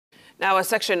Now, a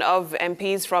section of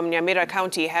MPs from Nyamira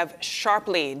County have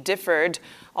sharply differed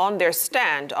on their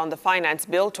stand on the Finance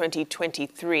Bill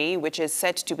 2023, which is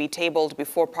set to be tabled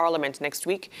before Parliament next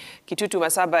week. Kitutu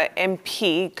Masaba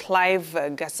MP Clive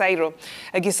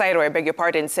Gisairo, I beg your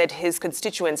pardon, said his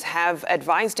constituents have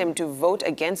advised him to vote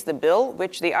against the bill,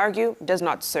 which they argue does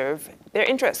not serve their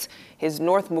interests. His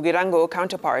North Mugirango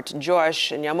counterpart,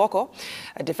 Joash Nyamoko,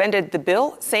 defended the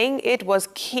bill, saying it was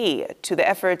key to the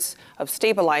efforts of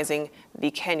stabilizing the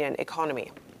Kenyan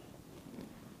economy.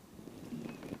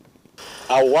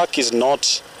 Our work is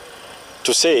not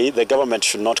to say the government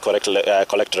should not collect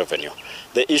revenue.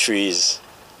 The issue is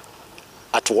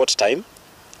at what time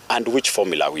and which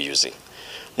formula are we using.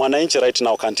 Mwananchi right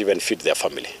now can't even feed their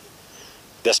family.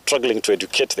 They're struggling to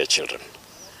educate their children.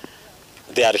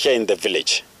 They are here in the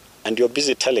village and you're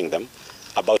busy telling them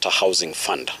about a housing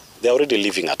fund. They're already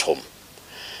living at home.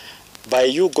 By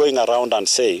you going around and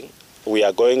saying we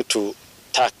are going to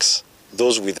tax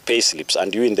those with pay slips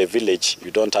and you in the village,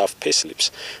 you don't have pay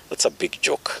slips, that's a big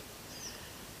joke.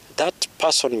 That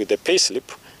person with the pay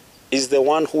slip is the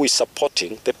one who is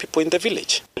supporting the people in the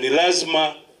village. Ni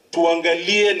lazima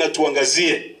tuangalie na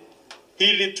tuangazie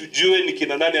ili tujue ni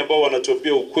kina nani ambao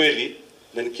wanatuambia ukweli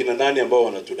na ni kina nani ambao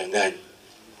wanatudanganya.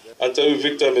 Hata huyu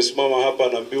Victor amesimama hapa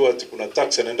anaambiwa ati kuna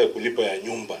tax anaenda kulipa ya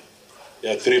nyumba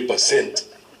ya 3%.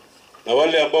 Na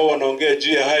wale ambao wanaongea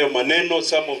juu ya hayo maneno,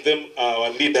 some of them are our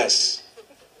leaders.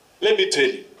 Let me tell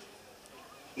you,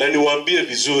 na niwaambie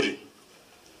vizuri,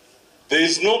 there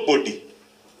is nobody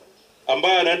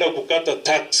ambaye anaenda kukata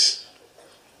tax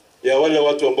ya wale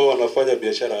watu ambao wanafanya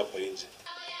biashara hapa nje.